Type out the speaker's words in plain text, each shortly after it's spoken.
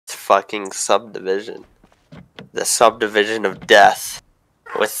fucking subdivision. The subdivision of death.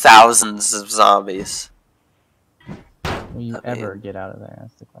 With thousands of zombies. Will you ever get out of there?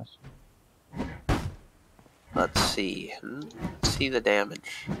 That's the question. Let's see. Let's see the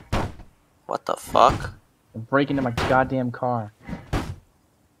damage. What the fuck? Break into my goddamn car.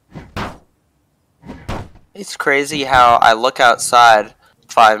 It's crazy how I look outside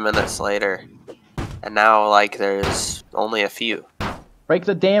 5 minutes later, and now, like, there's only a few. Break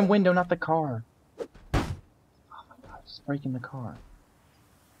the damn window, not the car. Oh my god, just breaking the car.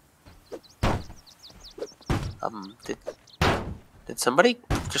 Did somebody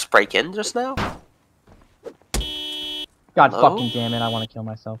just break in just now? God Hello? fucking damn it, I want to kill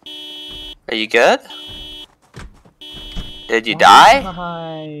myself. Are you good? Did you die?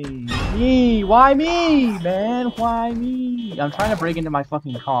 Why me? Why me, man? Why me? I'm trying to break into my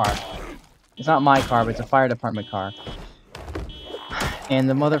fucking car. It's not my car, but it's a fire department car. And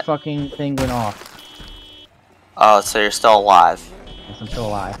the motherfucking thing went off. Oh, so you're still alive. Yes, I'm still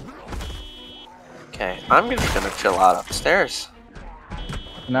alive. Okay, I'm just gonna chill out upstairs.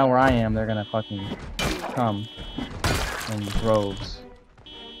 Now where I am, they're gonna fucking come in droves.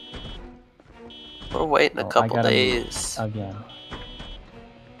 We're waiting a couple days. Again.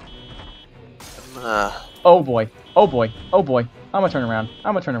 Oh boy. Oh boy. Oh boy. I'm gonna turn around.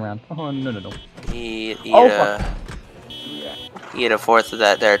 I'm gonna turn around. Oh, no. Eat fuck. Eat a fourth of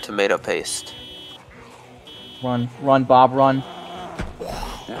that there tomato paste. Run, Bob, run.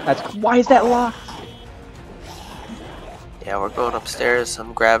 Why is that locked? Yeah, we're going upstairs.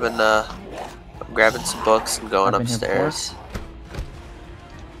 I'm grabbing some books and going upstairs.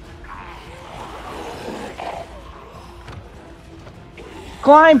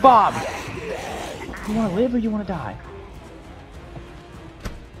 Climb, Bob! You wanna live or you wanna die?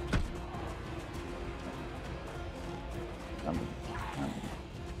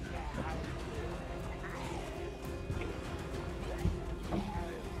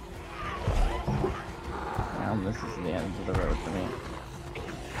 This is the end of the road for me.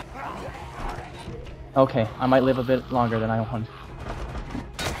 Okay, I might live a bit longer than I want.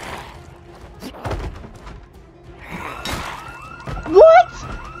 What?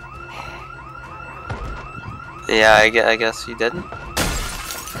 Yeah, I guess you didn't.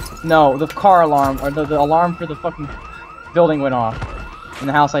 No, the car alarm, or the alarm for the fucking building went off. In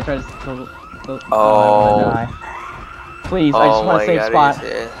the house I tried to... Oh. I'm gonna die. Please, I just want a safe spot.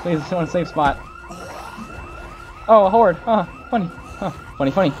 Please, I just want a safe spot. Oh, a horde. Funny. Funny.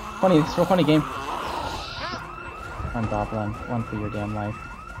 It's a real funny game. Run, Bob, run. Run for your damn life.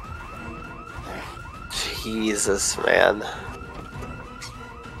 Jesus, man.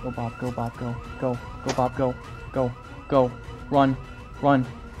 Go, Bob, go. Go, Bob, go. Go. Run.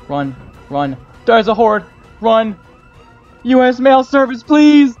 There's a horde. Run. U.S. mail service,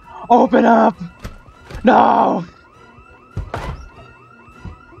 please. Open up. No.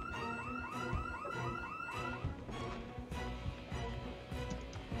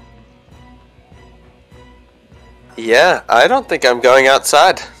 Yeah, I don't think I'm going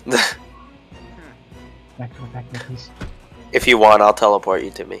outside. Back to me, please. If you want, I'll teleport you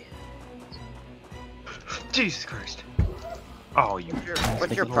to me. Jesus Christ. Oh,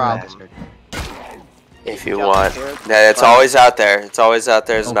 what's your problem? If you want. Yeah, it's always out there. It's always out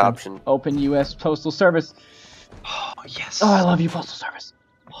there as an option. Open U.S. Postal Service. Oh, yes. Oh, I love you, Postal Service.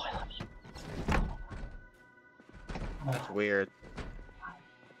 Oh, I love you. That's weird.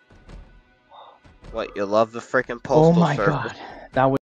 What, you love the freaking Postal Service? Oh my god. That was